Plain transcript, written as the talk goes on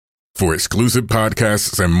For exclusive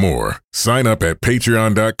podcasts and more, sign up at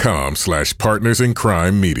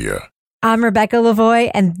patreon.com/partnersincrimemedia. I'm Rebecca Lavoie,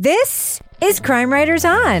 and this is Crime Writers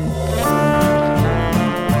On.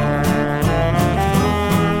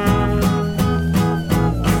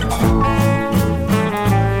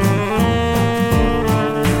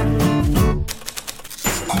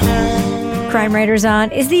 Crime Writers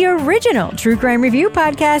On is the original true crime review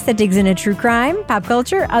podcast that digs into true crime, pop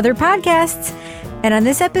culture, other podcasts. And on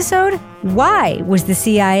this episode, why was the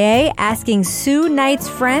CIA asking Sue Knight's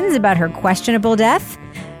friends about her questionable death?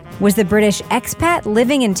 Was the British expat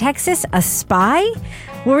living in Texas a spy?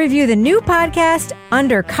 We'll review the new podcast,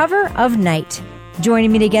 Under Cover of Night.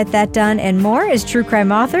 Joining me to get that done and more is true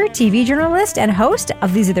crime author, TV journalist, and host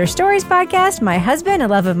of These Are Their Stories podcast, my husband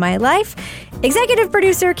and love of my life, executive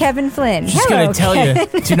producer Kevin Flynn. Just going to tell you,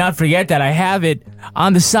 do not forget that I have it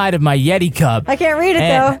on the side of my Yeti cup. I can't read it,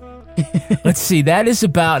 though. Let's see, that is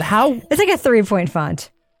about how... It's like a 3-point font.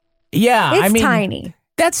 Yeah, it's tiny.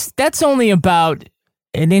 That's only about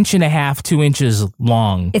 1.5 inches, 2 inches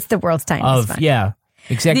long. It's the world's tiniest font. Yeah,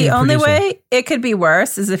 executive The only producer. way it could be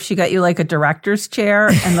worse is if she got you like a director's chair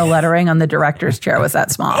and the lettering on the director's chair was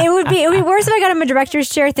that small. It would be worse if I got him a director's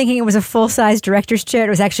chair thinking it was a full-size director's chair. It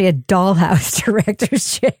was actually a dollhouse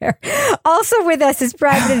director's chair. Also with us is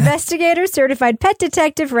private investigator, certified pet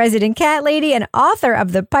detective, resident cat lady, and author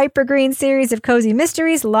of the Piper Green series of cozy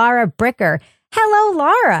mysteries, Laura Bricker. Hello,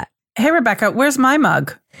 Laura. Hey, Rebecca, where's my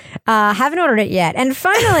mug? Haven't ordered it yet. And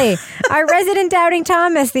finally, our resident Doubting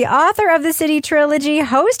Thomas, the author of the City Trilogy,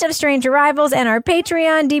 host of Strange Arrivals, and our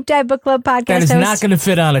Patreon Deep Dive Book Club podcast That is host, not going to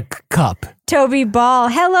fit on a cup. Toby Ball.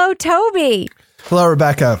 Hello, Toby. Hello,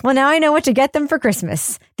 Rebecca. Well, now I know what to get them for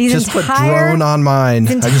Christmas. These just put drone on mine.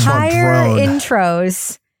 I just want drone.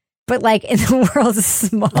 Intros, but like in the world's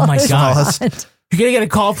smallest. Oh my God. font. You're going to get a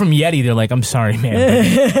call from Yeti. They're like, I'm sorry,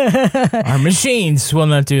 man. But our machines will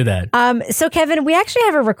not do that. So, Kevin, we actually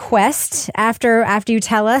have a request after you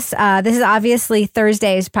tell us. This is obviously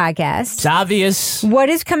Thursday's podcast. It's obvious. What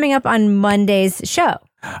is coming up on Monday's show?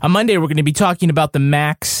 On Monday, we're going to be talking about the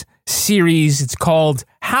Max series. It's called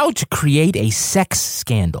How to Create a Sex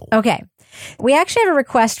Scandal. Okay. We actually have a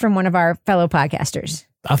request from one of our fellow podcasters.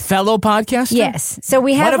 A fellow podcaster? Yes. So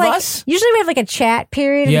we have One of us? Usually we have like a chat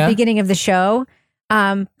period at the beginning of the show.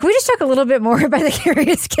 Can we just talk a little bit more about the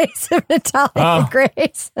curious case of Natalia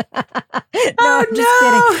Grace? I'm just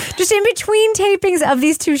kidding. Just in between tapings of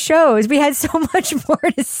these two shows, we had so much more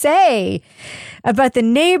to say about the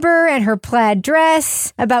neighbor and her plaid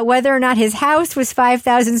dress, about whether or not his house was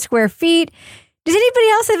 5,000 square feet. Does anybody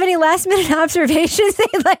else have any last-minute observations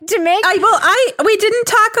they'd like to make? We didn't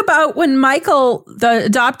talk about when Michael, the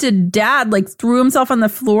adopted dad, like threw himself on the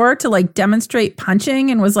floor to like demonstrate punching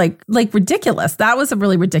and was like ridiculous. That was a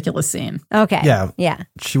really ridiculous scene. Okay. Yeah.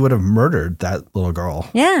 She would have murdered that little girl.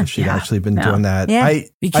 Yeah. If she'd actually been doing that. Yeah.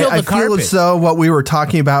 He killed I the feel carpet. as though what we were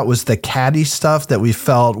talking about was the catty stuff that we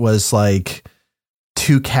felt was like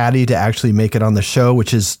too catty to actually make it on the show,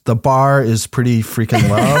 which is the bar is pretty freaking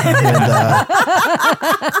low.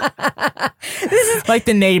 This is like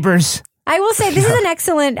the neighbors. I will say this is an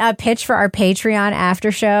excellent pitch for our Patreon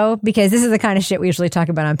after show, because this is the kind of shit we usually talk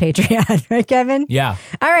about on Patreon, right, Kevin? Yeah.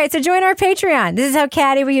 All right, so join our Patreon. This is how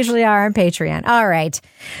catty we usually are on Patreon. All right.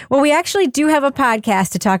 Well, we actually do have a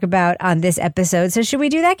podcast to talk about on this episode, so should we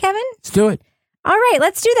do that, Kevin? Let's do it. All right,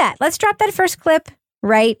 let's do that. Let's drop that first clip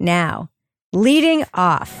right now. Leading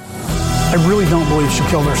off. I really don't believe she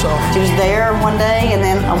killed herself. She was there one day, and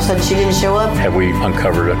then all of a sudden she didn't show up. Have we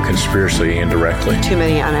uncovered a conspiracy indirectly? Too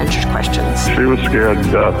many unanswered questions. She was scared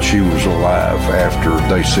to death. She was alive after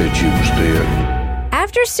they said she was dead.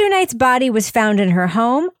 After Sue Knight's body was found in her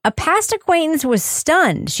home, a past acquaintance was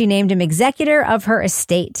stunned. She named him executor of her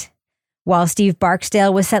estate. While Steve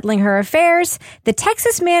Barksdale was settling her affairs, the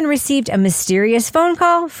Texas man received a mysterious phone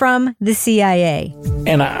call from the CIA.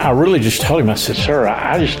 And I really just told him, I said, sir,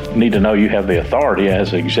 I just need to know you have the authority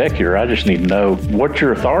as executor. I just need to know what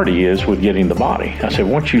your authority is with getting the body. I said,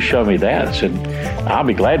 once you show me that, I said, I'll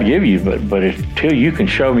be glad to give you, but until you can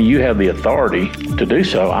show me you have the authority to do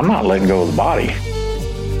so, I'm not letting go of the body.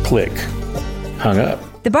 Click. Hung up.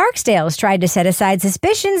 The Barksdales tried to set aside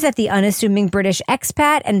suspicions that the unassuming British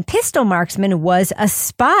expat and pistol marksman was a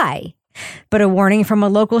spy. But a warning from a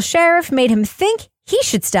local sheriff made him think he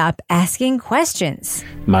should stop asking questions.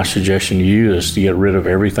 My suggestion to you is to get rid of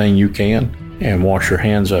everything you can and wash your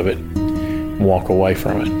hands of it. Walk away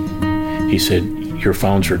from it. He said, your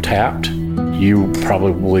phones are tapped. You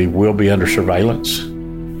probably will be under surveillance.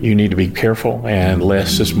 You need to be careful, and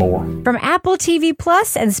less is more. From Apple TV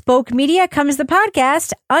Plus and Spoke Media comes the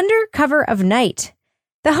podcast, Under Cover of Night.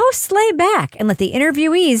 The hosts lay back and let the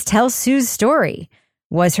interviewees tell Sue's story.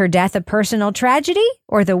 Was her death a personal tragedy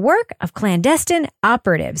or the work of clandestine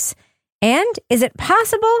operatives? And is it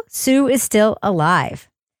possible Sue is still alive?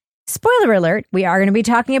 Spoiler alert, we are going to be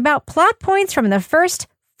talking about plot points from the first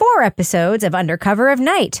 4 episodes of Under Cover of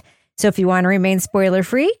Night. So if you want to remain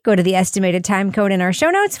spoiler-free, go to the estimated time code in our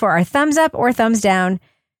show notes for our thumbs up or thumbs down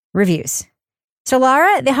reviews. So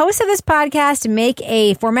Laura, the hosts of this podcast make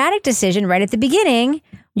a formatic decision right at the beginning.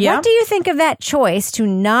 Yeah. What do you think of that choice to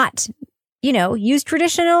not, use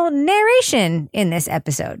traditional narration in this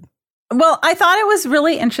episode? Well, I thought it was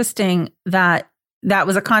really interesting that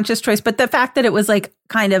was a conscious choice, but the fact that it was like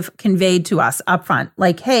kind of conveyed to us up front,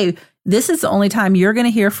 like, hey, this is the only time you're going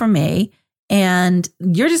to hear from me, and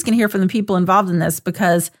you're just going to hear from the people involved in this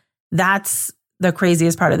because that's the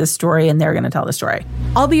craziest part of this story, and they're going to tell the story.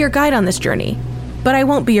 I'll be your guide on this journey, but I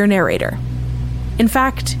won't be your narrator. In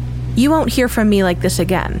fact, you won't hear from me like this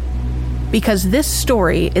again, because this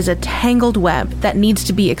story is a tangled web that needs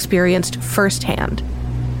to be experienced firsthand.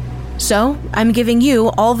 So, I'm giving you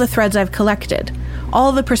all the threads I've collected,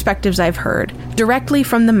 all the perspectives I've heard, directly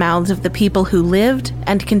from the mouths of the people who lived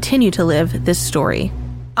and continue to live this story.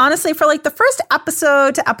 Honestly, for like the first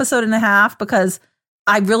episode to episode and a half, because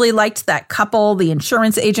I really liked that couple, the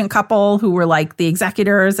insurance agent couple who were like the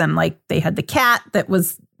executors, and like they had the cat that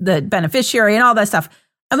was the beneficiary and all that stuff.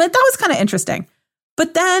 I mean, that was kind of interesting.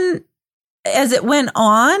 But then as it went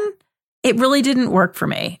on, it really didn't work for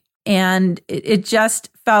me. And it just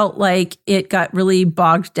felt like it got really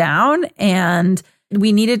bogged down, and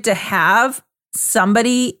we needed to have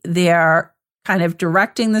somebody there kind of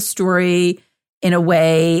directing the story in a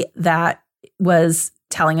way that was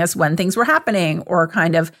telling us when things were happening, or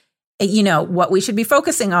kind of, what we should be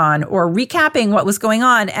focusing on, or recapping what was going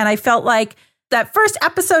on. And I felt like that first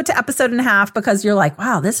episode to episode and a half, because you're like,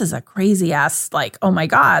 wow, this is a crazy ass, like, oh my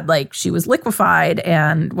God, like she was liquefied,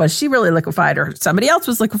 and was she really liquefied, or somebody else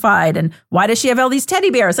was liquefied? And why does she have all these teddy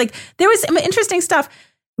bears? Like there was some interesting stuff,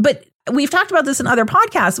 but we've talked about this in other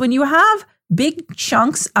podcasts. When you have big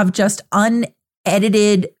chunks of just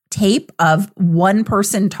unedited tape of one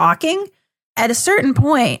person talking, at a certain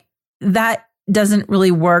point, that doesn't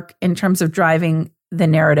really work in terms of driving the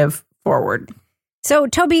narrative forward. So,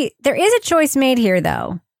 Toby, there is a choice made here,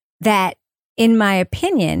 though, that, in my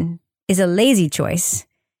opinion, is a lazy choice.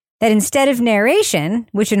 That instead of narration,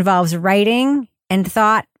 which involves writing and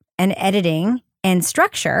thought and editing and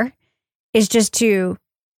structure, is just to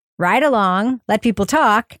ride along, let people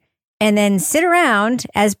talk, and then sit around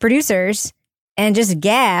as producers and just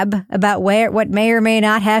gab about what may or may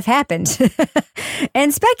not have happened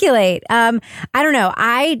and speculate. I don't know.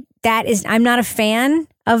 I'm not a fan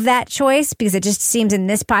of that choice, because it just seems in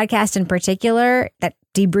this podcast in particular that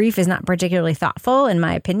debrief is not particularly thoughtful, in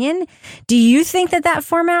my opinion. Do you think that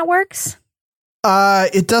format works?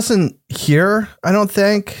 It doesn't here, I don't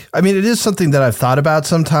think. I mean, it is something that I've thought about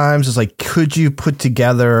sometimes. It's like, could you put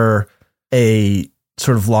together a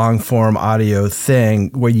sort of long form audio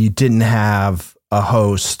thing where you didn't have a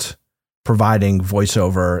host providing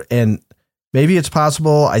voiceover? And maybe it's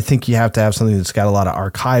possible. I think you have to have something that's got a lot of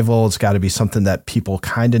archival. It's got to be something that people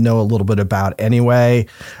kind of know a little bit about anyway.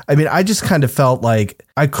 I mean, I just kind of felt like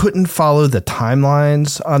I couldn't follow the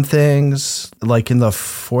timelines on things. Like in the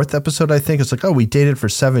 4th episode, I think it's like, oh, we dated for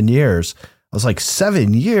 7 years. I was like,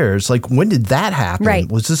 7 years? Like, when did that happen?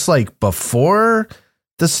 Right. Was this like before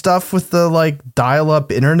the stuff with the like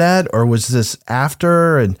dial-up internet, or was this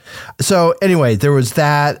after? And so anyway, there was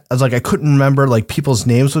that. I was like, I couldn't remember, like people's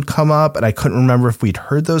names would come up, and I couldn't remember if we'd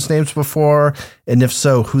heard those names before, and if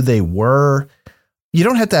so, who they were. You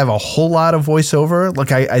don't have to have a whole lot of voiceover.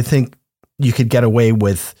 Like I think you could get away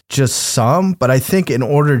with just some, but I think in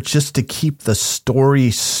order just to keep the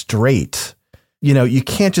story straight, you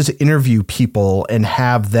can't just interview people and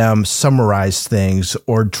have them summarize things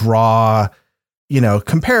or draw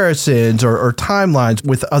comparisons or timelines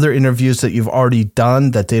with other interviews that you've already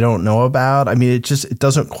done that they don't know about. I mean, it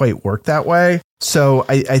doesn't quite work that way. So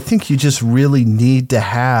I think you just really need to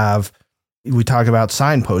have, we talk about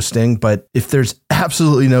signposting, but if there's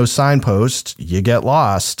absolutely no signpost, you get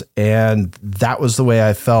lost. And that was the way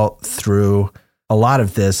I felt through a lot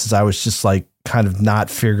of this, is I was just like kind of not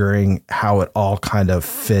figuring how it all kind of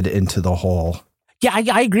fit into the whole. Yeah,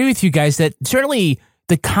 I agree with you guys that certainly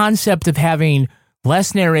the concept of having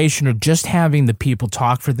less narration or just having the people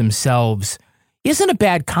talk for themselves isn't a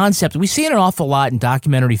bad concept. We see it an awful lot in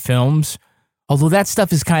documentary films, although that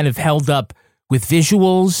stuff is kind of held up with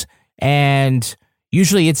visuals, and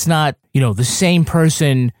usually it's not, the same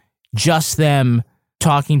person, just them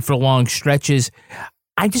talking for long stretches.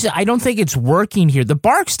 I don't think it's working here. The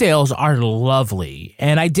Barksdales are lovely,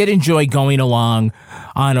 and I did enjoy going along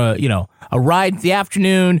on a ride the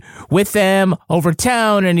afternoon with them over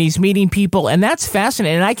town, and he's meeting people, and that's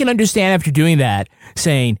fascinating. And I can understand after doing that,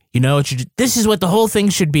 saying, this is what the whole thing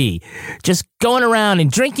should be. Just going around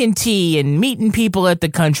and drinking tea and meeting people at the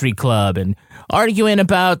country club and arguing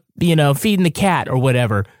about, feeding the cat or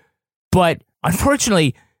whatever. But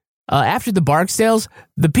unfortunately, after the Barksdales,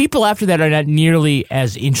 the people after that are not nearly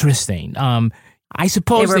as interesting. I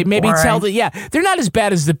suppose they maybe boring. They're not as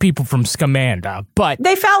bad as the people from Scamanda, but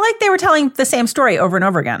They felt like they were telling the same story over and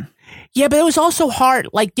over again. yeah, but it was also hard.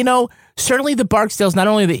 Like, certainly the Barksdales, not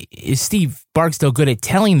only is Steve Barksdale good at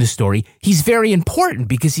telling the story, he's very important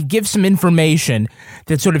because he gives some information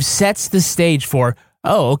that sort of sets the stage for,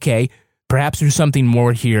 oh, okay, perhaps there's something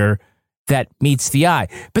more here that meets the eye.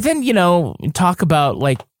 But then, talk about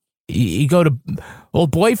like, you go to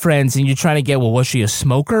old boyfriends and you're trying to get, well, was she a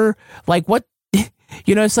smoker? Like, what?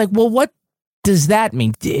 It's like, well, what does that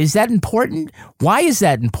mean? Is that important? Why is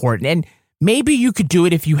that important? And maybe you could do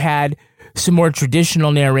it if you had some more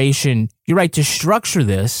traditional narration. You're right, to structure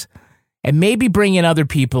this and maybe bring in other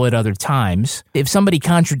people at other times. If somebody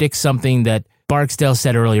contradicts something that Barksdale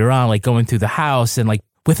said earlier on, like going through the house and like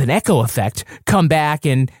with an echo effect, come back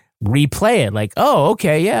and replay it. Like, oh,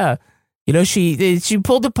 okay, yeah. She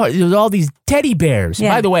pulled apart all these teddy bears.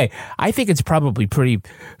 Yeah. By the way, I think it's probably pretty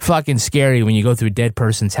fucking scary when you go through a dead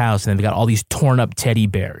person's house and then they got all these torn up teddy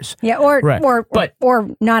bears. Yeah,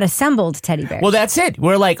 or not assembled teddy bears. Well, that's it.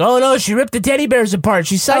 We're like, oh no, she ripped the teddy bears apart.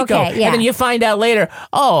 She's psycho. Okay, yeah. And then you find out later,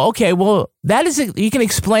 oh, okay, well, you can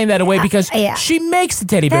explain that away because she makes the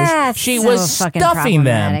teddy bears. That's she so was fucking stuffing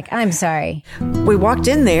them. problematic. I'm sorry. We walked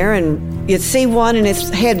in there and you'd see one and its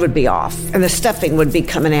head would be off and the stuffing would be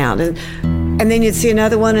coming out. And then you'd see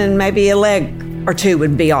another one and maybe a leg or two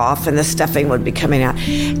would be off and the stuffing would be coming out.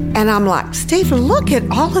 And I'm like, Stephen, look at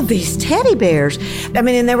all of these teddy bears. I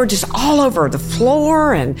mean, and they were just all over the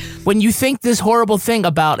floor. And when you think this horrible thing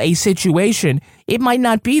about a situation, it might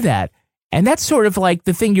not be that. And that's sort of like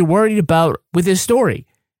the thing you're worried about with this story.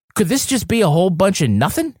 Could this just be a whole bunch of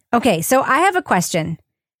nothing? Okay, so I have a question.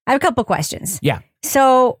 I have a couple questions. Yeah.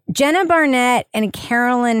 So Jenna Barnett and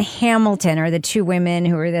Carolyn Hamilton are the two women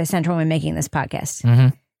who are the central women making this podcast.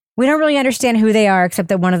 Mm-hmm. We don't really understand who they are, except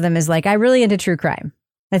that one of them is like, I'm really into true crime.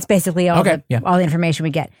 That's basically all the information we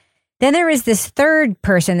get. Then there is this third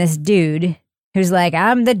person, this dude, who's like,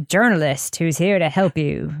 I'm the journalist who's here to help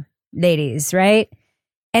you, ladies, right?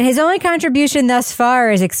 And his only contribution thus far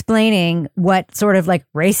is explaining what sort of like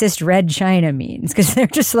racist red China means. Because they're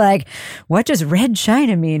just like, what does red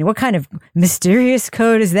China mean? What kind of mysterious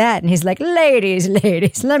code is that? And he's like, ladies, let me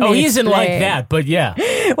explain. Oh, he isn't like that, but yeah.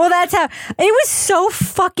 Well, that's how, it was so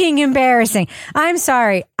fucking embarrassing. I'm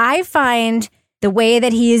sorry. I find the way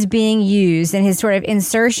that he is being used and his sort of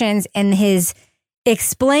insertions and his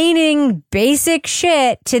explaining basic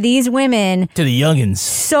shit to these women. To the youngins.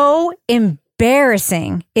 So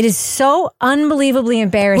embarrassing. It is so unbelievably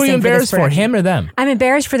embarrassing. Who are you embarrassed for, him or them? I'm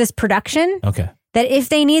embarrassed for this production. Okay. That if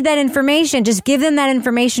they need that information, just give them that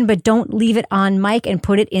information, but don't leave it on mic and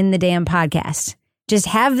put it in the damn podcast. Just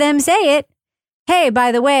have them say it. Hey,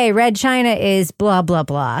 by the way, Red China is blah, blah,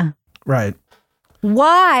 blah. Right.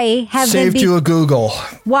 Why have saved them be, you a Google?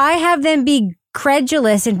 Why have them be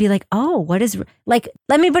credulous and be like, oh, what is, like,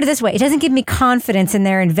 let me put it this way. It doesn't give me confidence in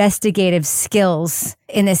their investigative skills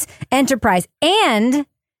in this enterprise. And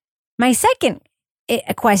my second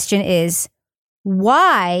question is,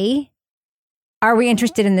 why are we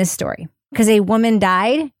interested in this story? Because a woman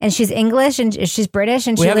died and she's English and she's British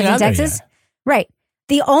and she lives in Texas. Right.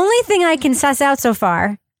 The only thing I can suss out so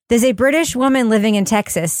far, there's a British woman living in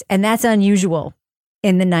Texas, and that's unusual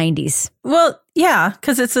in the 90s. Well, yeah,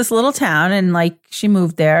 because it's this little town and like she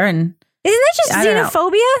moved there. And isn't that just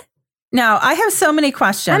xenophobia? No, I have so many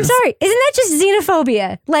questions. I'm sorry. Isn't that just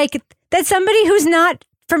xenophobia? Like that somebody who's not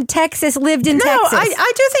from Texas lived in Texas. No,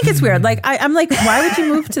 I do think it's weird. Like I'm like, why would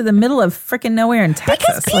you move to the middle of freaking nowhere in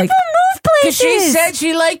Texas? Because people move places. She said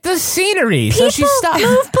she liked the scenery, so she stopped.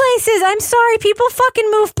 People move places. I'm sorry. People fucking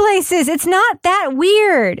move places. It's not that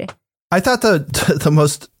weird. I thought the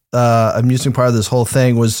most amusing part of this whole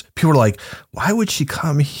thing was people were like, why would she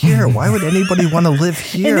come here? Why would anybody want to live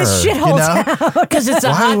here? In this shithole town. Because it's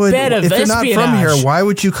a hotbed of espionage. If you're not from here, why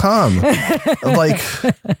would you come? Like,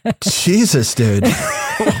 Jesus, dude.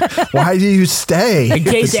 Why do you stay? In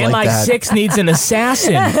case MI6 needs an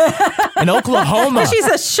assassin in Oklahoma. She's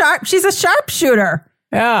a sharpshooter.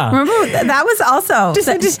 Yeah. Remember, that was also... Does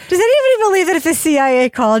anybody believe that if the CIA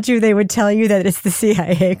called you, they would tell you that it's the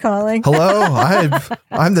CIA calling? Hello,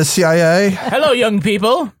 I'm the CIA. Hello, young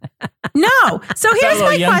people. No. So here's Hello,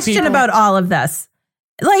 my young question people. about all of this.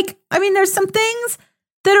 Like, I mean, there's some things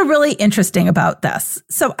that are really interesting about this.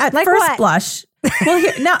 So at Like first what? blush, well,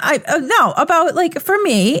 here, about like, for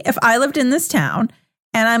me, if I lived in this town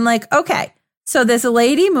and I'm like, okay, so there's a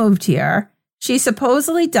lady moved here. She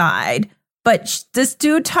supposedly died, but this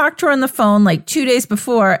dude talked to her on the phone like 2 days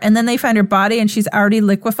before, and then they find her body and she's already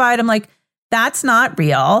liquefied. I'm like, that's not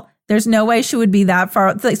real. There's no way she would be that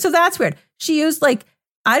far. So that's weird. She used like,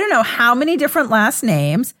 I don't know how many different last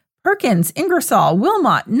names: Perkins, Ingersoll,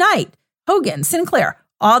 Wilmot, Knight, Hogan, Sinclair,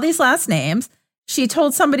 all these last names. She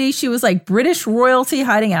told somebody she was like British royalty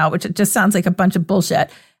hiding out, which it just sounds like a bunch of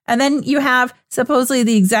bullshit. And then you have supposedly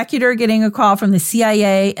the executor getting a call from the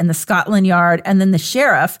CIA and the Scotland Yard, and then the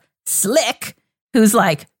sheriff, Slick, who's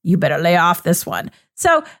like, you better lay off this one.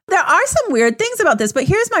 So there are some weird things about this, but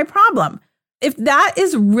here's my problem. If that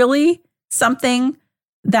is really something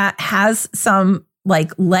that has some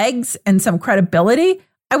like legs and some credibility,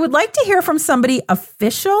 I would like to hear from somebody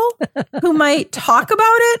official who might talk about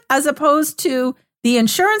it, as opposed to the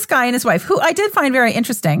insurance guy and his wife, who I did find very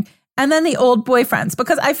interesting, and then the old boyfriends,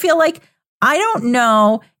 because I feel like I don't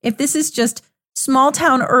know if this is just small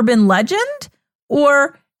town urban legend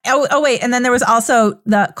or, oh wait, and then there was also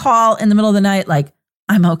the call in the middle of the night, like,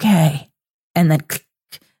 I'm okay. And then,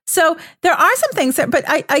 so there are some things that, but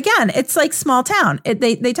again, it's like small town.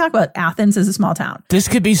 They talk about Athens as a small town. This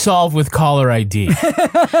could be solved with caller ID. I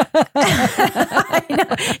know,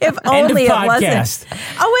 if only it wasn't.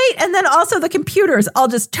 Oh wait, and then also the computers all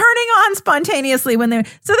just turning on spontaneously when they're.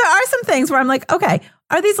 So there are some things where I'm like, okay,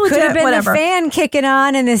 are these legit? Could have been Whatever. the fan kicking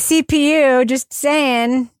on and the CPU. Just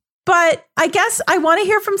saying. But I guess I want to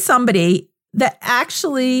hear from somebody that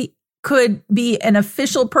actually could be an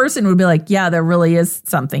official person who would be like, yeah, there really is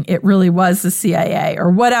something. It really was the CIA or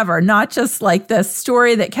whatever, not just like this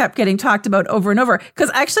story that kept getting talked about over and over. Because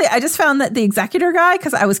actually, I just found that the executor guy,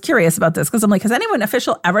 because I was curious about this, because I'm like, has anyone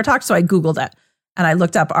official ever talked? So I Googled it and I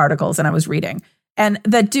looked up articles and I was reading. And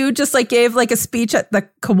the dude just like gave like a speech at the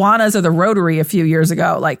Kiwanis or the Rotary a few years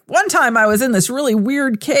ago. Like, one time I was in this really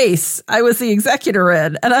weird case I was the executor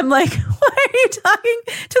in. And I'm like, why are you talking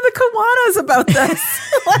to the Kiwanis about this?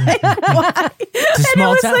 Like, why? And it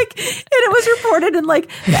was town. like, and it was reported in like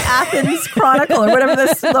the Athens Chronicle or whatever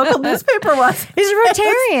this local newspaper was. He's a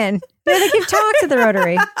Rotarian. Yeah, they give talks at the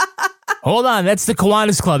Rotary. Hold on, that's the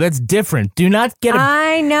Kiwanis Club. That's different. Do not get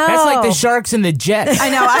I know. That's like the Sharks and the Jets. I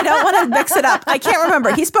know. I don't want to mix it up. I can't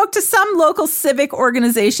remember. He spoke to some local civic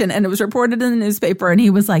organization and it was reported in the newspaper. And he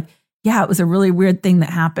was like, yeah, it was a really weird thing that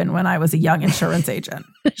happened when I was a young insurance agent.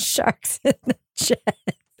 Sharks in the jet.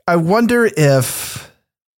 I wonder if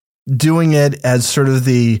doing it as sort of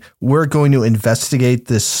we're going to investigate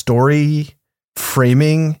this story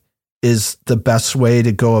framing is the best way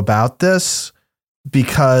to go about this,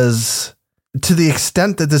 because to the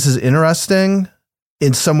extent that this is interesting,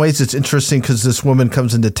 in some ways it's interesting because this woman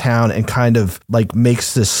comes into town and kind of like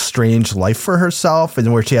makes this strange life for herself,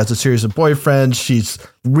 and where she has a series of boyfriends. She's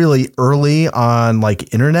really early on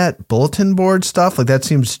like internet bulletin board stuff. Like that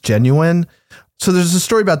seems genuine. So there's a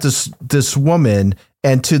story about this woman,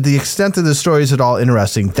 and to the extent that the story is at all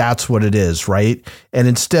interesting, that's what it is, right? And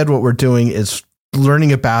instead what we're doing is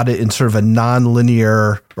learning about it in sort of a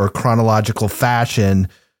non-linear or chronological fashion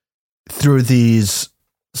through these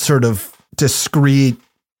sort of discrete,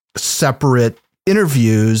 separate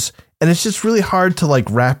interviews. And it's just really hard to like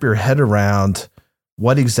wrap your head around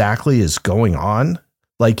what exactly is going on.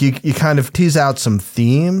 Like you kind of tease out some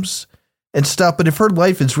themes and stuff, but if her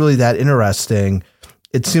life is really that interesting,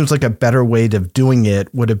 it seems like a better way of doing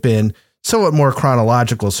it would have been somewhat more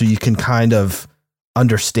chronological, so you can kind of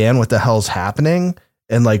understand what the hell's happening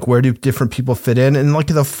and like where do different people fit in. And like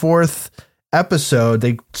in the fourth episode,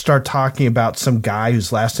 they start talking about some guy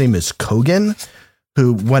whose last name is Kogan,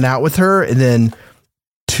 who went out with her, and then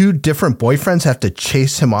two different boyfriends have to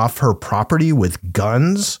chase him off her property with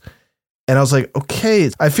guns. And I was like, okay,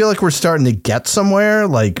 I feel like we're starting to get somewhere.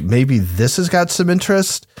 Like maybe this has got some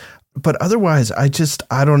interest. But otherwise, I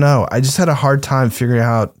don't know. I just had a hard time figuring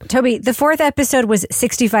out. Toby, the fourth episode was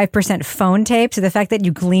 65% phone tape. So the fact that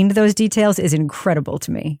you gleaned those details is incredible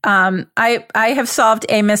to me. I have solved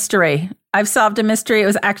a mystery. I've solved a mystery. It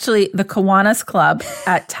was actually the Kiwanis Club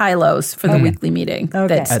at Tylo's for the weekly meeting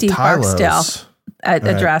that Steve Barksdale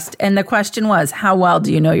addressed. And the question was, how well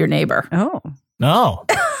do you know your neighbor? Oh. No.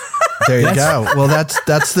 There you go. Well,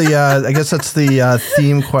 that's the I guess that's the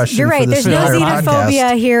theme question. You're right. For this There's no entire xenophobia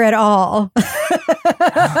podcast. here at all.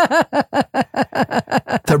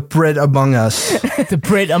 The Brit among us. The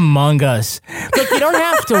Brit among us. Look, you don't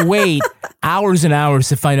have to wait hours and hours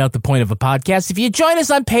to find out the point of a podcast. If you join us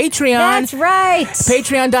on Patreon. That's right.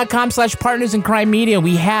 Patreon.com/Partners in Crime Media.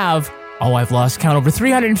 We have, I've lost count, over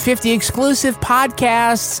 350 exclusive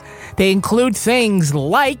podcasts. They include things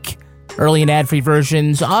like early and ad-free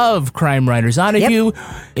versions of Crime Writers On.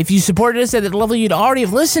 If you supported us at the level, you'd already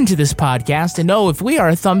have listened to this podcast and know if we are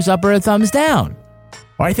a thumbs up or a thumbs down.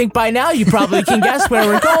 Or I think by now you probably can guess where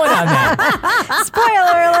we're going on that.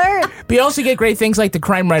 Spoiler alert. But you also get great things like the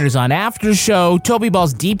Crime Writers On After Show, Toby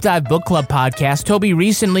Ball's Deep Dive Book Club podcast. Toby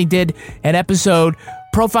recently did an episode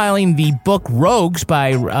profiling the book Rogues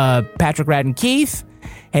by Patrick Radden Keefe,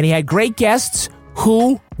 and he had great guests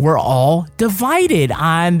who were all divided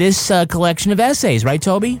on this collection of essays. Right,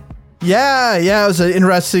 Toby? Yeah, it was an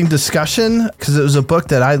interesting discussion because it was a book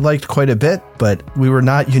that I liked quite a bit, but we were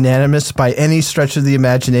not unanimous by any stretch of the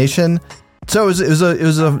imagination. So it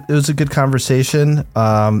was a good conversation.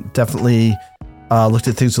 Definitely looked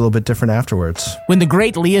at things a little bit different afterwards. When the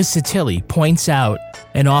great Leah Satili points out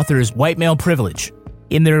an author's white male privilege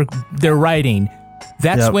in their writing,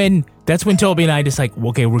 that's when Toby and I just like,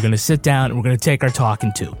 okay, we're going to sit down and we're going to take our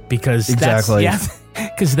talking to because exactly.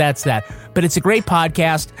 Because that's that. But it's a great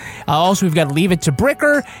podcast. Also, we've got Leave It to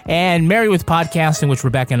Bricker and Married with Podcasting, which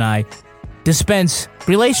Rebecca and I dispense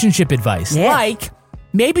relationship advice. Yes. Like,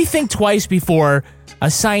 maybe think twice before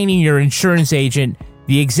assigning your insurance agent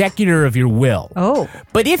the executor of your will. Oh.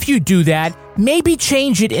 But if you do that, maybe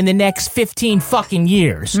change it in the next 15 fucking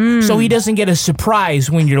years so he doesn't get a surprise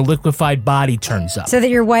when your liquefied body turns up. So that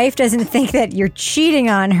your wife doesn't think that you're cheating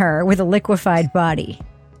on her with a liquefied body.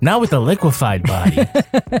 Not with a liquefied body.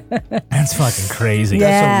 That's fucking crazy.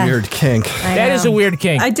 Yeah. That's a weird kink. That is a weird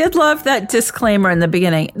kink. I did love that disclaimer in the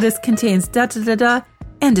beginning. This contains da-da-da-da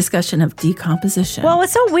and discussion of decomposition. Well,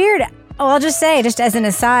 what's so weird, I'll just say, just as an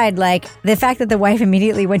aside, like the fact that the wife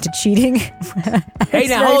immediately went to cheating. Hey,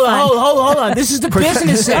 now hold on. This is the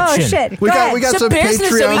business section. Oh, shit. We got some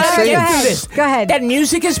Patreon savings. Go ahead. That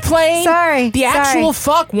music is playing. Sorry. The actual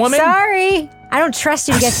fuck, woman. Sorry. I don't trust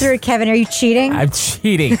you to get through it, Kevin. Are you cheating? I'm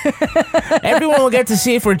cheating. Everyone will get to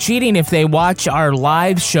see if we're cheating if they watch our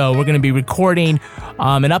live show. We're going to be recording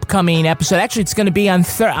an upcoming episode. Actually, it's going to be on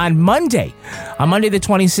Monday. On Monday the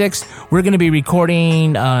 26th, we're going to be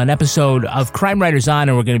recording an episode of Crime Writers On,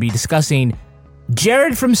 and we're going to be discussing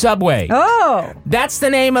Jared from Subway. Oh. That's the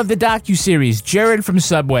name of the docuseries, Jared from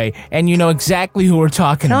Subway, and you know exactly who we're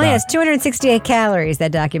talking It about. only has 268 calories,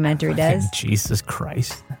 that documentary does. Jesus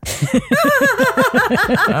Christ.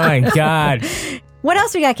 Oh, my God. What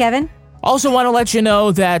else we got, Kevin? Also want to let you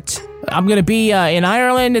know that I'm going to be in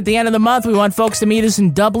Ireland at the end of the month. We want folks to meet us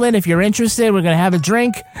in Dublin. If you're interested, we're going to have a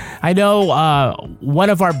drink. I know one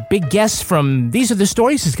of our big guests from These Are the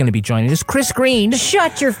Stories is going to be joining us, Chris Green.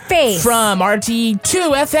 Shut your face. From RT2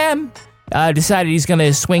 FM. Decided he's going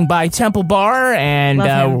to swing by Temple Bar, and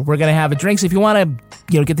we're going to have a drink. So if you want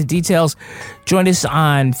to get the details, join us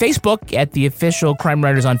on Facebook at the official Crime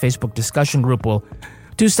Writers on Facebook discussion group. We'll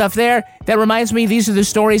do stuff there. That reminds me, These Are the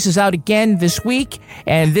Stories is out again this week,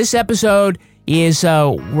 and this episode is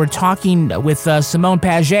we're talking with Simone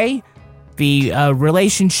Paget, the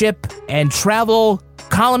relationship and travel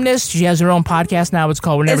columnist. She has her own podcast now. It's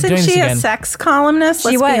called We're Never Doing This Again. Isn't she a sex columnist?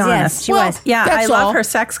 Let's She was, be honest. yes, she was. Yeah, I That's love all. her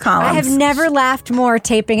sex columns. I have never laughed more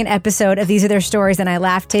taping an episode of These Are Their Stories than I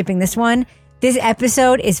laughed taping this one. This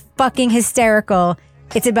episode is fucking hysterical.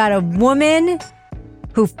 It's about a woman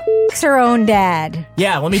who f***s her own dad.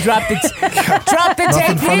 Yeah, let me drop the drop the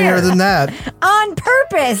Nothing tape funnier here. than that. On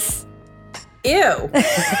purpose. Ew.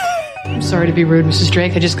 I'm sorry to be rude, Mrs.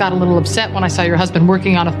 Drake. I just got a little upset when I saw your husband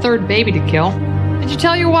working on a third baby to kill. Did you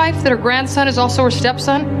tell your wife that her grandson is also her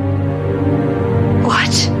stepson?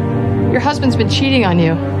 What? Your husband's been cheating on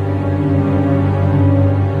you.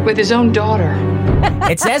 With his own daughter.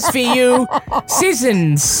 It's SVU,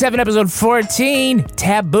 Season 7, Episode 14,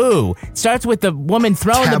 Taboo. It starts with the woman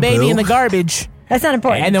throwing the baby in the garbage. That's not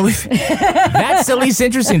important. And then that's the least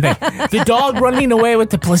interesting thing. The dog running away with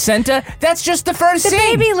the placenta, that's just the first The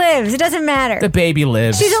scene. baby lives. It doesn't matter. The baby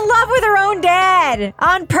lives. She's in love with her own dad.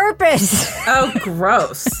 On purpose. Oh,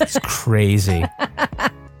 gross. It's crazy.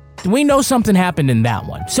 We know something happened in that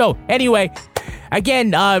one. So, anyway,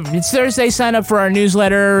 again, it's Thursday. Sign up for our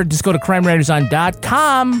newsletter. Just go to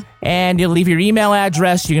crimewriterson.com and you'll leave your email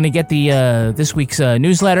address. You're going to get the this week's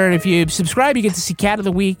newsletter. If you subscribe, you get to see Cat of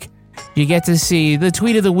the Week. You get to see the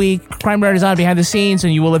tweet of the week, Crime Writers On behind the scenes,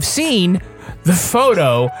 and you will have seen the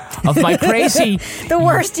photo of my crazy the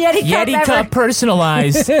worst Yeti cup ever. cup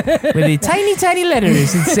personalized with the tiny, tiny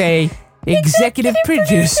letters that say, Executive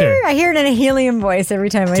producer. I hear it in a helium voice every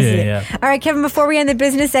time I see it. All right, Kevin, before we end the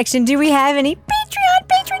business section, do we have any Patreon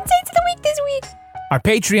patron saints of the week this week? Our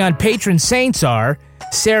Patreon patron saints are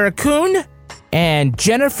Sarah Kuhn and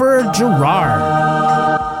Jennifer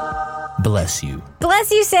Gerard. Bless you.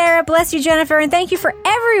 Bless you, Sarah. Bless you, Jennifer. And thank you for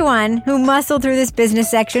everyone who muscled through this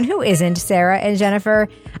business section who isn't Sarah and Jennifer.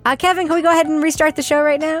 Kevin, can we go ahead and restart the show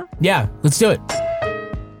right now? Yeah, let's do it.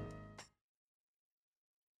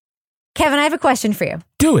 Kevin, I have a question for you.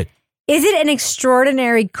 Do it. Is it an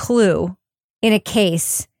extraordinary clue in a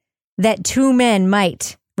case that two men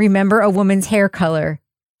might remember a woman's hair color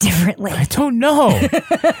differently? I don't know.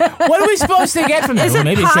 What are we supposed to get from that? Is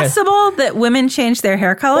it possible that women change their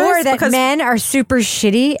hair colors? Or that men are super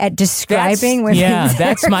shitty at describing women's Yeah, hair?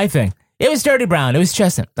 that's my thing. It was dirty brown. It was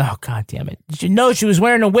chestnut. Oh, God damn it. Did you know she was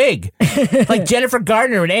wearing a wig? Like Jennifer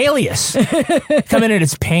Gardner in Alias. Coming in,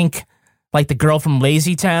 it's pink. Like the girl from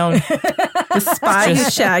Lazy Town. The spy who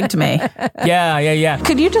shagged me. Yeah.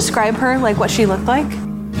 Could you describe her, like what she looked like?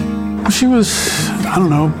 She was, I don't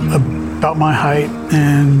know, about my height,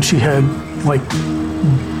 and she had like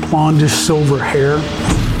blondish silver hair.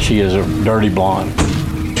 She is a dirty blonde.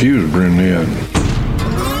 She was brunette.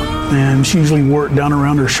 And she usually wore it down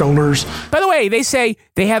around her shoulders. By the way, they say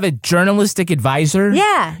they have a journalistic advisor.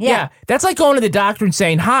 Yeah. That's like going to the doctor and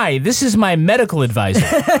saying, "Hi, this is my medical advisor."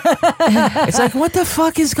 It's like, what the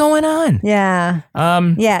fuck is going on? Yeah.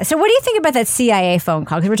 Yeah. So what do you think about that CIA phone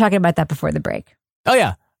call? Because we were talking about that before the break. Oh,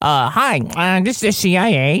 yeah. Hi, this is the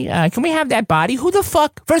CIA. Can we have that body? Who the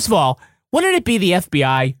fuck? First of all, wouldn't it be the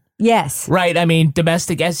FBI? Yes. Right. I mean,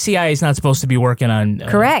 domestic CIA is not supposed to be working on.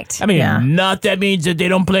 Correct. I mean, not that means that they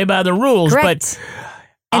don't play by the rules, Correct. but.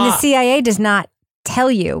 And the CIA does not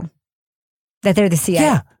tell you that they're the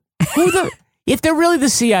CIA. Yeah. If they're really the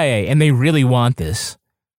CIA and they really want this,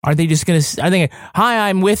 are they just going to? I think, hi,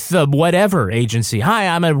 I'm with the whatever agency. Hi,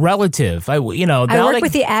 I'm a relative. I work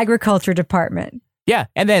with the agriculture department. Yeah.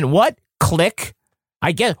 And then what? Click.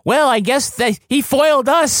 I guess that he foiled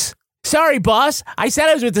us. Sorry, boss. I said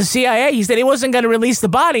I was with the CIA. He said he wasn't going to release the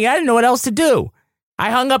body. I didn't know what else to do. I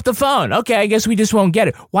hung up the phone. Okay, I guess we just won't get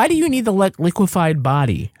it. Why do you need the liquefied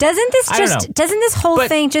body? Doesn't this whole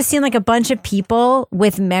thing just seem like a bunch of people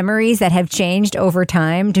with memories that have changed over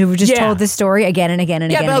time who just told the story again and again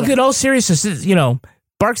and again? Yeah, but in all seriousness,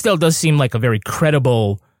 Barksdale does seem like a very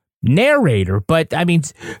credible narrator, but I mean,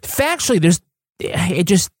 factually,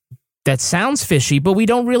 that sounds fishy, but we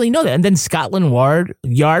don't really know that. And then Scotland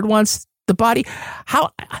Yard wants the body.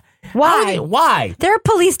 Why? They're a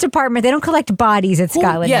police department. They don't collect bodies at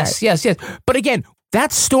Scotland Yard. Yes. But again,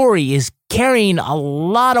 that story is carrying a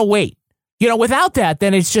lot of weight. Without that,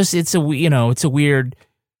 then it's a weird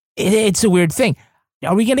thing.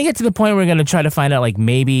 Are we going to get to the point where we're going to try to find out, like,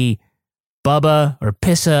 maybe Bubba or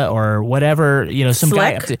Pissa or whatever, some Slick?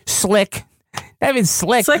 guy up to Slick. I mean,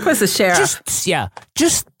 Slick. Slick was the sheriff.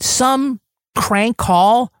 Just some crank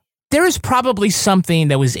call. There is probably something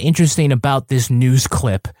that was interesting about this news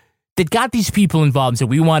clip that got these people involved and said,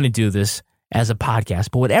 we want to do this as a podcast.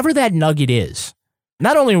 But whatever that nugget is,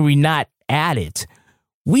 not only are we not at it,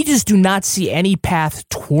 we just do not see any path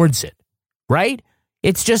towards it, right?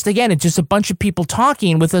 It's just a bunch of people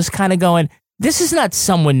talking with us kind of going, this is not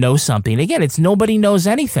someone knows something. Again, it's nobody knows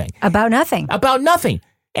anything. About nothing.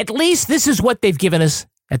 At least this is what they've given us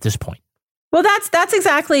at this point. Well, that's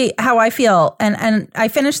exactly how I feel. And I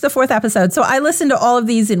finished the 4th episode. So I listened to all of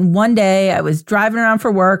these in one day. I was driving around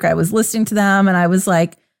for work. I was listening to them. And I was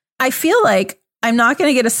like, I feel like I'm not going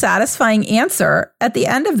to get a satisfying answer at the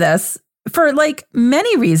end of this for like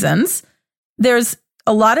many reasons. There's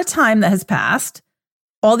a lot of time that has passed.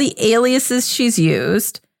 All the aliases she's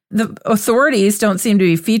used. The authorities don't seem to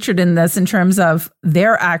be featured in this in terms of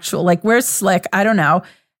their actual, like, where's Slick? I don't know.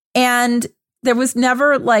 And there was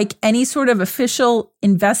never like any sort of official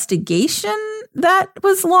investigation that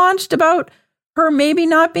was launched about her maybe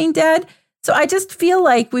not being dead. So I just feel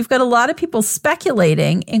like we've got a lot of people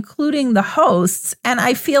speculating, including the hosts. And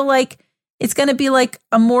I feel like it's going to be like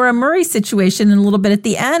a Maura Murray situation in a little bit at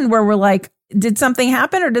the end where we're like, did something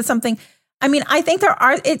happen or did something? I mean, I think there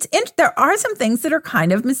are some things that are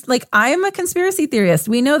kind of like, I am a conspiracy theorist.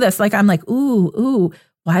 We know this. Like, I'm like, ooh,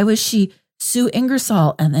 why was she Sue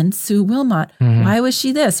Ingersoll and then Sue Wilmot? Mm-hmm. Why was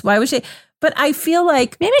she this? Why was she? But I feel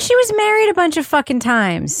like maybe she was married a bunch of fucking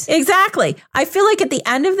times. Exactly. I feel like at the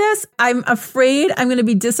end of this, I'm afraid I'm going to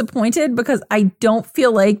be disappointed because I don't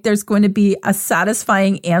feel like there's going to be a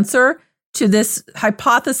satisfying answer to this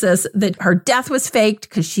hypothesis that her death was faked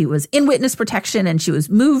because she was in witness protection and she was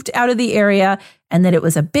moved out of the area and that it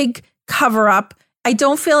was a big cover up. I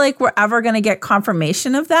don't feel like we're ever going to get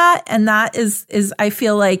confirmation of that. And that is I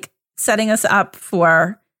feel like setting us up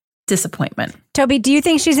for disappointment. Toby, do you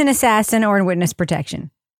think she's an assassin or in witness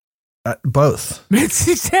protection? Both. It's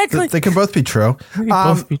exactly. They can both be true. They can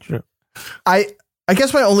both be true. I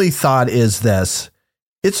guess my only thought is this.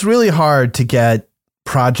 It's really hard to get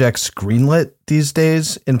projects greenlit these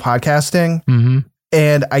days in podcasting. Mm-hmm.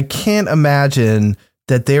 And I can't imagine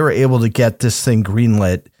that they were able to get this thing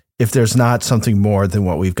greenlit if there's not something more than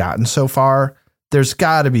what we've gotten so far. There's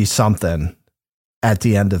got to be something at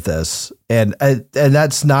the end of this. And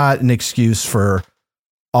that's not an excuse for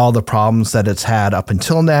all the problems that it's had up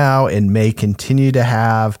until now and may continue to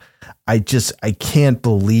have. I can't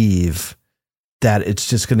believe that it's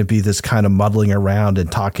just going to be this kind of muddling around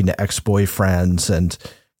and talking to ex-boyfriends and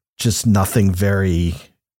just nothing very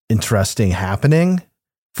interesting happening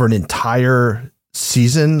for an entire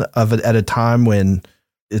season of it at a time when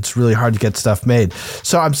it's really hard to get stuff made.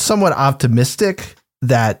 So I'm somewhat optimistic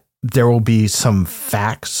that there will be some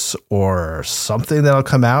facts or something that'll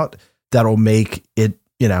come out that'll make it,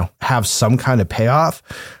 have some kind of payoff,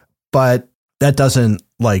 but that doesn't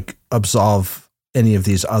absolve any of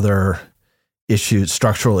these other issues,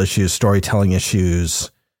 structural issues, storytelling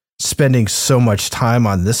issues, spending so much time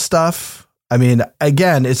on this stuff. I mean,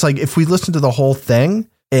 again, it's like if we listen to the whole thing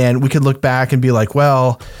and we could look back and be like,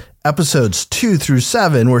 well, episodes 2 through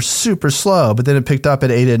 7 were super slow, but then it picked up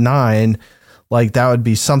at 8 and 9. That would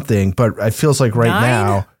be something. But it feels like right 9?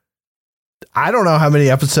 now, I don't know how many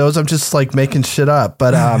episodes. I'm just making shit up.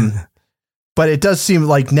 But but it does seem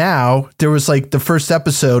like now there was the first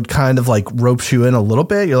episode kind of ropes you in a little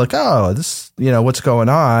bit. You're like, oh, this, what's going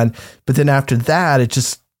on? But then after that,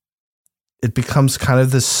 it becomes kind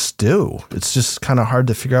of this stew. It's just kind of hard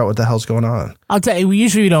to figure out what the hell's going on. I'll tell you, we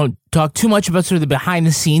usually don't talk too much about sort of the behind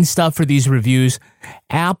the scenes stuff for these reviews.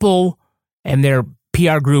 Apple and their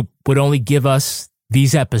PR group would only give us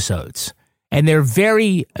these episodes. And they're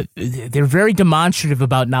very demonstrative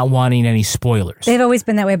about not wanting any spoilers. They've always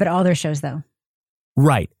been that way, but all their shows, though.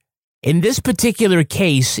 Right. In this particular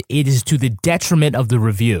case, it is to the detriment of the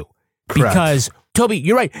review. Correct. Because, Toby,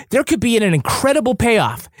 you're right. There could be an incredible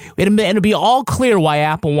payoff. It'll be all clear why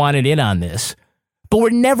Apple wanted in on this. But we're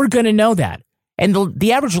never going to know that. And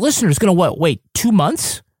the average listener is going to, wait 2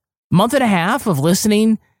 months? Month and a half of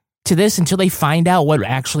listening to this until they find out what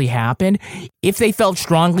actually happened. If they felt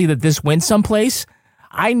strongly that this went someplace,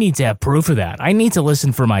 I need to have proof of that. I need to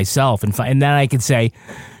listen for myself. And then I can say,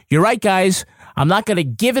 you're right, guys. I'm not going to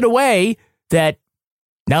give it away that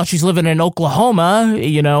now she's living in Oklahoma,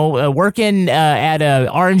 working at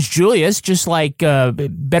Orange Julius, just like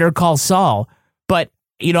Better Call Saul. But,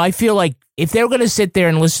 I feel like if they're going to sit there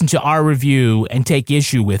and listen to our review and take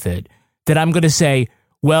issue with it, that I'm going to say,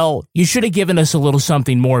 well, you should have given us a little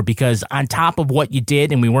something more, because on top of what you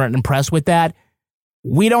did and we weren't impressed with that,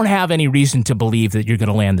 we don't have any reason to believe that you're going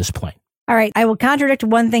to land this plane. All right. I will contradict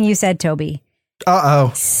one thing you said, Toby.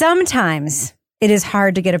 Uh-oh. Sometimes it is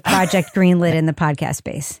hard to get a project greenlit in the podcast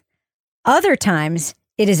space. Other times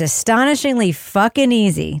it is astonishingly fucking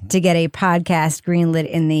easy to get a podcast greenlit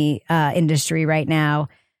in the industry right now.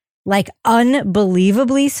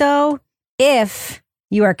 Unbelievably so, if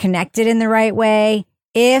you are connected in the right way,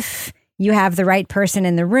 if you have the right person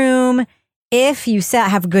in the room, if you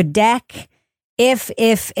have good deck, if.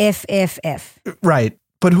 Right.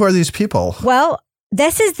 But who are these people? Well,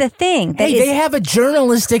 this is the thing. They have a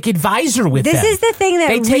journalistic advisor with them. This is the thing that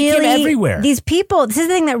they take him everywhere. These people, this is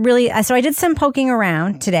the thing that really, so I did some poking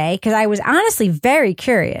around today because I was honestly very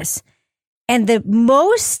curious. And the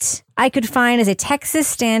most I could find is a Texas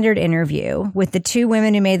Standard interview with the 2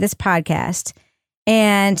 women who made this podcast.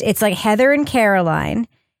 And it's Heather and Caroline.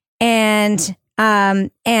 And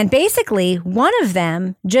basically one of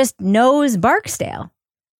them just knows Barksdale.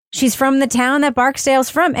 She's from the town that Barksdale's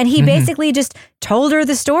from. And he basically just told her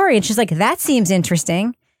the story. And she's like, that seems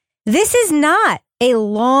interesting. This is not a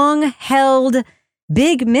long-held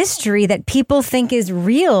big mystery that people think is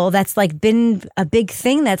real. That's been a big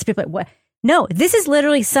thing. That's people. What? No, this is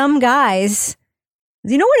literally some guys.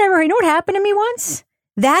 You know what happened to me once?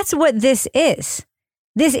 That's what this is.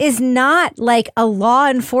 This is not a law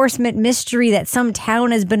enforcement mystery that some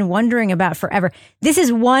town has been wondering about forever. This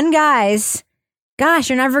is one guy's, gosh,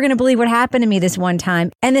 you're never going to believe what happened to me this one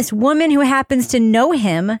time. And this woman who happens to know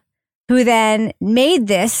him, who then made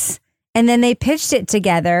this, and then they pitched it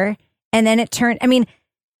together, and then it turned,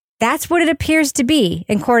 that's what it appears to be,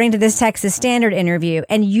 according to this Texas Standard interview.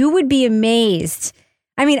 And you would be amazed.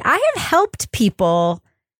 I have helped people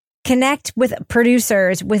connect with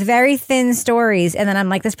producers with very thin stories. And then I'm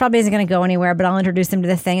like, this probably isn't going to go anywhere, but I'll introduce them to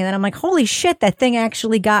the thing. And then I'm like, holy shit, that thing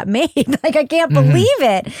actually got made. Like, I can't believe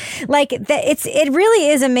it. Like, it really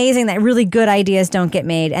is amazing that really good ideas don't get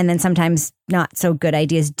made. And then sometimes not so good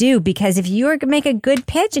ideas do, because if you make a good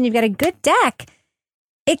pitch and you've got a good deck,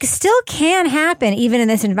 it still can happen even in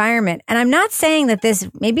this environment. And I'm not saying that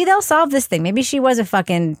maybe they'll solve this thing. Maybe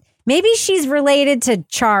maybe she's related to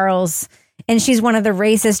Charles and she's one of the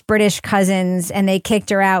racist British cousins and they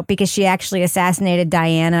kicked her out because she actually assassinated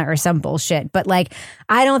Diana or some bullshit. But like,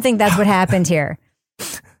 I don't think that's what happened here.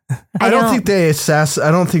 I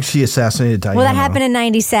don't think she assassinated Diana. Well, that happened in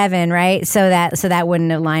 97, right? So that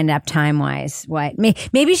wouldn't have lined up time-wise. What?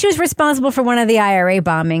 Maybe she was responsible for one of the IRA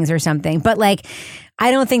bombings or something. But like, I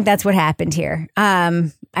don't think that's what happened here.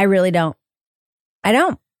 I really don't. I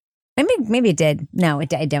don't. Maybe it did. No,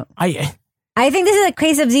 I don't. I think this is a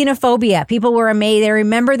case of xenophobia. People were amazed. They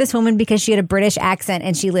remember this woman because she had a British accent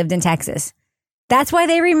and she lived in Texas. That's why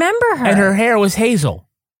they remember her. And her hair was hazel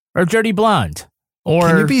or dirty blonde. Or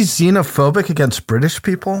can you be xenophobic against British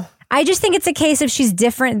people? I just think it's a case of she's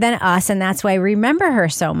different than us, and that's why I remember her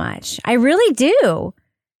so much. I really do.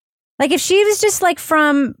 Like, if she was just like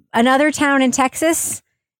from another town in Texas,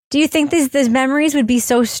 do you think these memories would be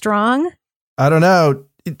so strong? I don't know.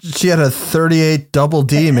 She had a 38 double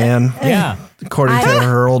D, man. Yeah. According to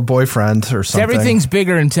her old boyfriend or something. Everything's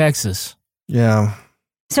bigger in Texas. Yeah.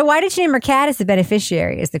 So why did she name her cat as the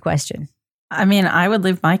beneficiary is the question. I mean, I would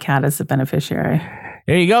leave my cat as the beneficiary.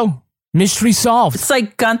 There you go. Mystery solved. It's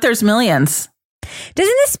like Gunther's Millions.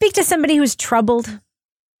 Doesn't this speak to somebody who's troubled?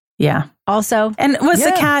 Yeah. Also. And was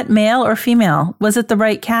the cat male or female? Was it the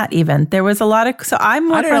right cat even? There was a lot of... So I'm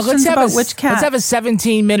more questions about which cat. Let's have a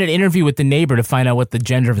 17-minute interview with the neighbor to find out what the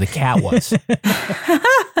gender of the cat was.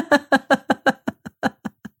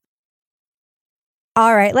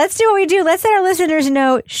 All right. Let's do what we do. Let's let our listeners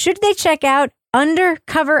know, should they check out Under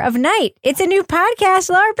Cover of Night? It's a new podcast.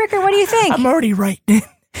 Laura Bricker, what do you think? I'm already writing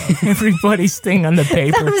everybody's thing on the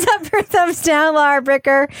paper. Thumbs up or thumbs down, Laura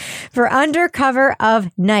Bricker, for Under Cover of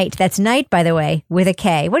Night. That's night, by the way, with a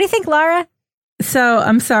K. What do you think, Laura? So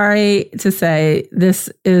I'm sorry to say this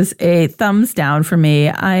is a thumbs down for me.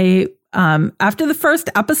 I after the first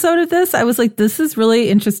episode of this, I was like, this is really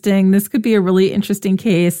interesting. This could be a really interesting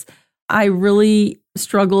case. I really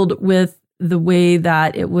struggled with the way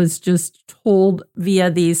that it was just told via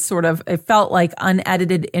these sort of, it felt like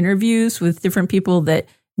unedited interviews with different people that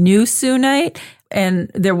knew Sue Knight, and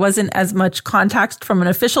there wasn't as much context from an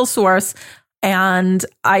official source. And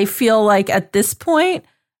I feel like at this point,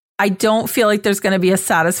 I don't feel like there's going to be a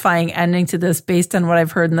satisfying ending to this based on what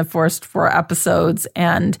I've heard in the first 4 episodes.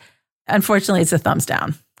 And unfortunately, it's a thumbs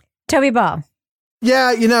down. Toby Ball.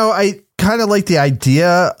 Yeah, I kind of like the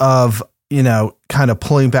idea of, kind of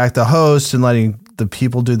pulling back the host and letting the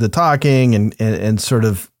people do the talking and sort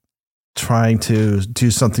of trying to do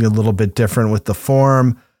something a little bit different with the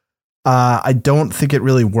form. I don't think it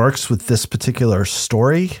really works with this particular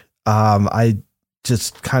story. I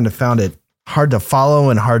just kind of found it hard to follow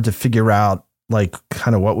and hard to figure out like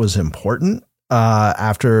kind of what was important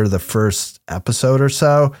after the first episode or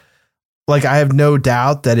so. Like, I have no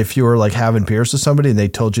doubt that if you were like having beers with somebody and they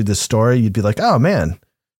told you this story, you'd be like, oh man,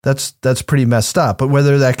 that's pretty messed up. But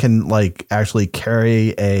whether that can like actually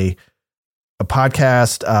carry a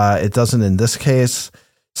podcast, it doesn't in this case.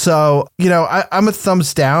 So, I'm a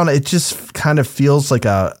thumbs down. It just kind of feels like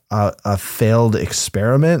a failed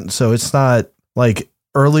experiment. So it's not like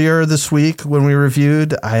earlier this week when we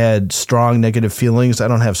reviewed, I had strong negative feelings. I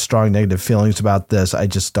don't have strong negative feelings about this. I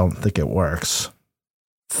just don't think it works.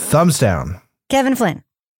 Thumbs down. Kevin Flynn.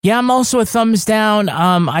 Yeah, I'm also a thumbs down.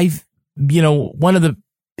 One of the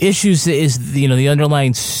issues is, the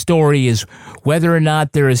underlying story is whether or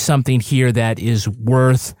not there is something here that is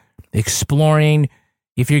worth exploring.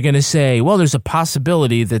 If you're going to say, well, there's a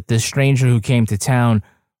possibility that the stranger who came to town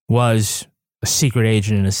was a secret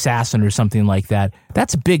agent, an assassin or something like that,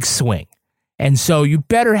 that's a big swing. And so you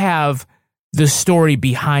better have the story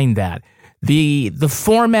behind that. The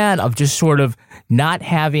format of just sort of not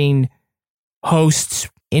having hosts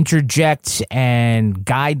interject and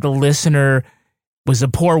guide the listener was a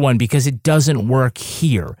poor one because it doesn't work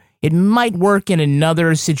here. It might work in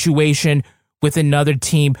another situation with another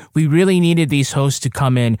team. We really needed these hosts to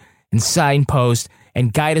come in and signpost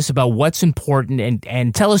and guide us about what's important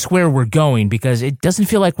and tell us where we're going, because it doesn't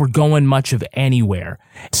feel like we're going much of anywhere.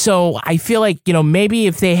 So I feel like, maybe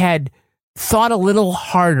if they had thought a little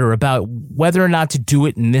harder about whether or not to do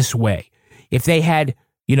it in this way, if they had,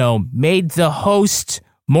 made the host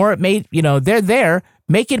more, they're there,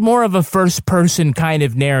 make it more of a first person kind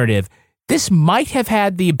of narrative. this might have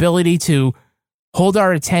had the ability to hold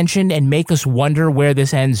our attention and make us wonder where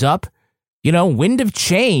this ends up. You know, wind of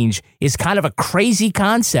change is kind of a crazy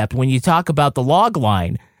concept when you talk about the log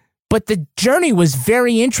line, but the journey was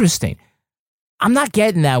very interesting. I'm not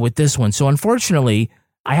getting that with this one, so unfortunately,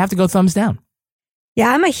 I have to go thumbs down. Yeah,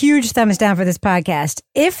 I'm a huge thumbs down for this podcast.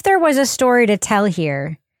 If there was a story to tell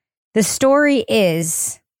here, the story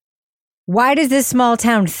is, why does this small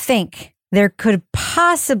town think there could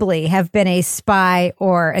possibly have been a spy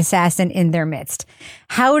or assassin in their midst?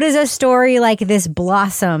 How does a story like this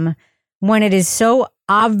blossom when it is so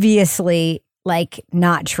obviously like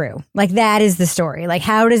not true? Like, that is the story. Like,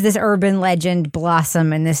 how does this urban legend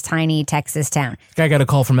blossom in this tiny Texas town? Guy got a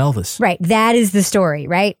call from Elvis. Right. That is the story,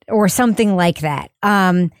 right? Or something like that.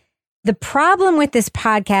 The problem with this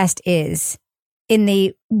podcast is in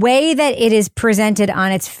the way that it is presented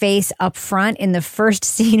on its face up front in the first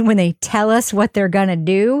scene when they tell us what they're going to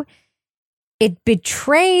do, it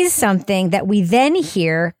betrays something that we then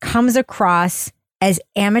hear comes across as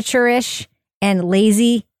amateurish and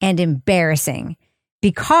lazy and embarrassing.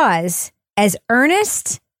 Because as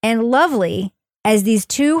earnest and lovely as these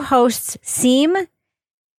two hosts seem,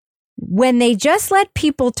 when they just let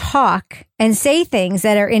people talk and say things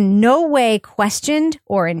that are in no way questioned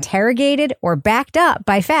or interrogated or backed up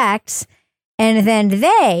by facts, and then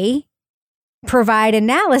they provide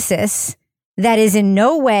analysis that is in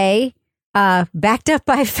no way backed up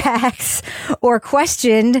by facts or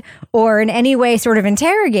questioned or in any way sort of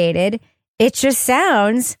interrogated, it just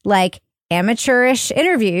sounds like amateurish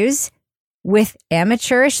interviews with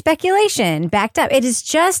amateurish speculation backed up. It is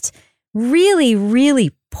just really,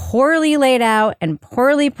 really poorly laid out and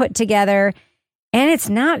poorly put together, and it's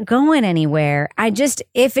not going anywhere.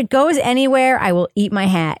 If it goes anywhere, I will eat my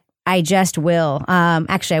hat. I just will.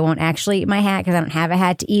 Actually, I won't actually eat my hat because I don't have a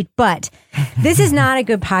hat to eat, but this is not a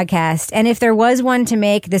good podcast. And if there was one to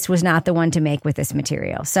make, this was not the one to make with this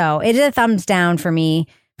material. So it is a thumbs down for me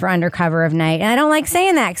for Undercover of Night. And I don't like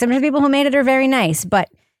saying that because sometimes people who made it are very nice, but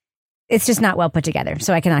it's just not well put together.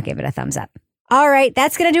 So I cannot give it a thumbs up. All right,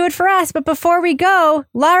 that's going to do it for us. But before we go,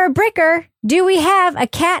 Laura Bricker, do we have a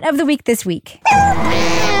cat of the week this week?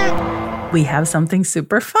 We have something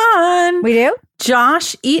super fun. We do?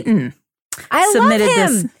 Josh Eaton. I love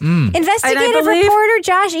him. Investigative reporter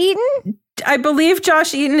Josh Eaton. I believe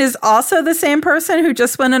Josh Eaton is also the same person who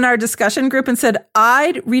just went in our discussion group and said,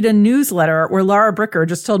 I'd read a newsletter where Laura Bricker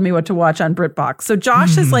just told me what to watch on BritBox. So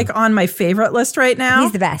Josh is like on my favorite list right now.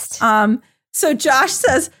 He's the best. So Josh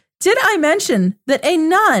says, did I mention that a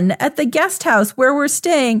nun at the guest house where we're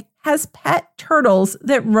staying has pet turtles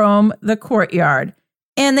that roam the courtyard?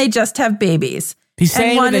 And they just have babies. He's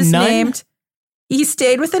staying with a nun? He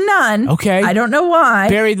stayed with a nun. Okay. I don't know why.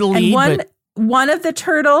 Buried the lead. And one of the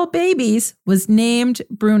turtle babies was named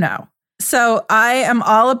Bruno. So I am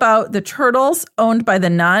all about the turtles owned by the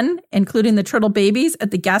nun, including the turtle babies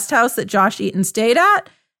at the guest house that Josh Eaton stayed at.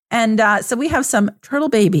 And so we have some turtle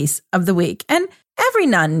babies of the week. And every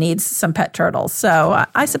nun needs some pet turtles. So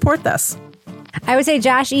I support this. I would say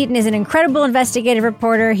Josh Eaton is an incredible investigative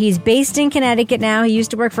reporter. He's based in Connecticut now. He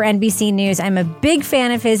used to work for NBC News. I'm a big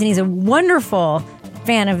fan of his, and he's a wonderful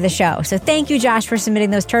fan of the show. So thank you, Josh, for submitting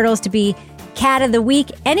those turtles to be Cat of the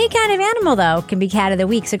Week. Any kind of animal, though, can be Cat of the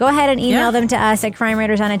Week. So go ahead and email them to us at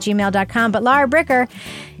crimewriterson@gmail.com. But Laura Bricker,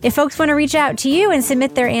 if folks want to reach out to you and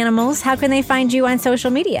submit their animals, how can they find you on social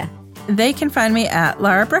media? They can find me at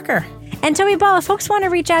Laura Bricker. And Toby Ball, if folks want to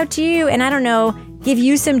reach out to you and, I don't know, give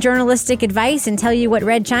you some journalistic advice and tell you what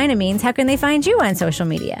Red China means, how can they find you on social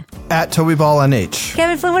media? At Toby Ball NH.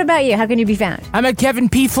 Kevin Flynn, what about you? How can you be found? I'm at Kevin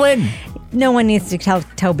P. Flynn. No one needs to tell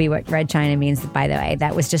Toby what Red China means, by the way.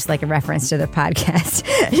 That was just like a reference to the podcast.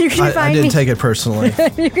 You can I didn't take it personally.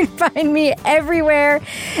 You can find me everywhere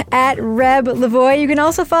at Reb Lavoie. You can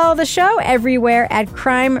also follow the show everywhere at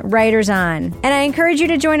Crime Writers On. And I encourage you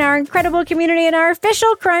to join our incredible community in our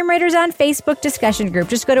official Crime Writers On Facebook discussion group.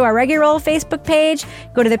 Just go to our regular old Facebook page,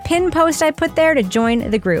 go to the pin post I put there to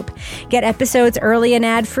join the group. Get episodes early and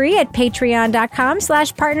ad-free at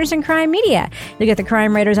patreon.com/Partners in Crime Media. You'll get the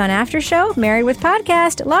Crime Writers On After Show, Married with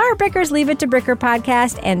Podcast, Laura Bricker's Leave It to Bricker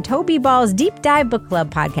podcast, and Toby Ball's Deep Dive Book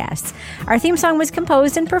Club podcasts. Our theme song was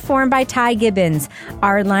composed and performed by Ty Gibbons.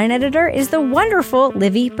 Our line editor is the wonderful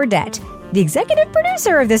Livy Burdett. The executive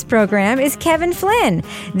producer of this program is Kevin Flynn.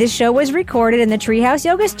 This show was recorded in the Treehouse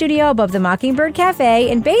Yoga Studio above the Mockingbird Cafe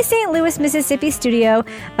in Bay St. Louis, Mississippi studio,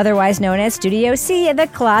 otherwise known as Studio C, the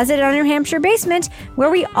closet in our New Hampshire basement, where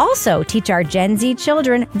we also teach our Gen Z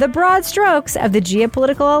children the broad strokes of the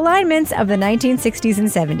geopolitical alignments of the 1960s and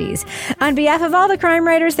 70s. On behalf of all the crime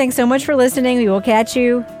writers, thanks so much for listening. We will catch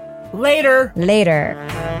you later. Later.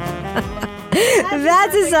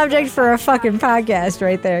 That's a subject for a fucking podcast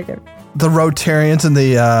right there. The Rotarians and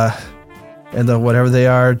the whatever they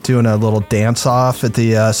are doing a little dance off at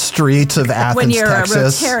the streets of Athens, when you're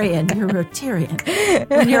Texas. a Rotarian, you're a Rotarian.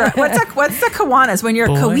 When you're what's the Kiwanis? When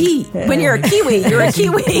you're a Kiwi, when you're a Kiwi, you're a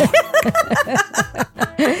Kiwi.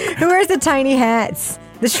 Who wears the tiny hats?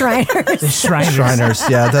 The Shriners. The Shriners. Shriners,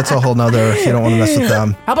 yeah, that's a whole nother. You don't want to mess with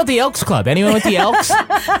them. How about the Elks Club? Anyone with the Elks?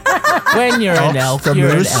 When you're an elk, the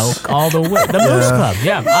you're Moose. an elk all the way. The Moose Club,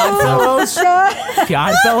 yeah. Oddfellows. The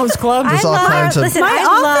Oddfellows Club. There's all kinds of My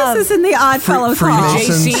office is in the Oddfellows Hall.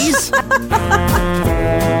 Freemasons. JC's.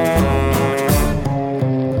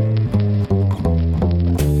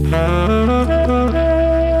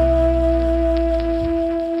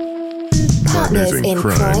 Partners in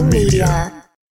Crime Media.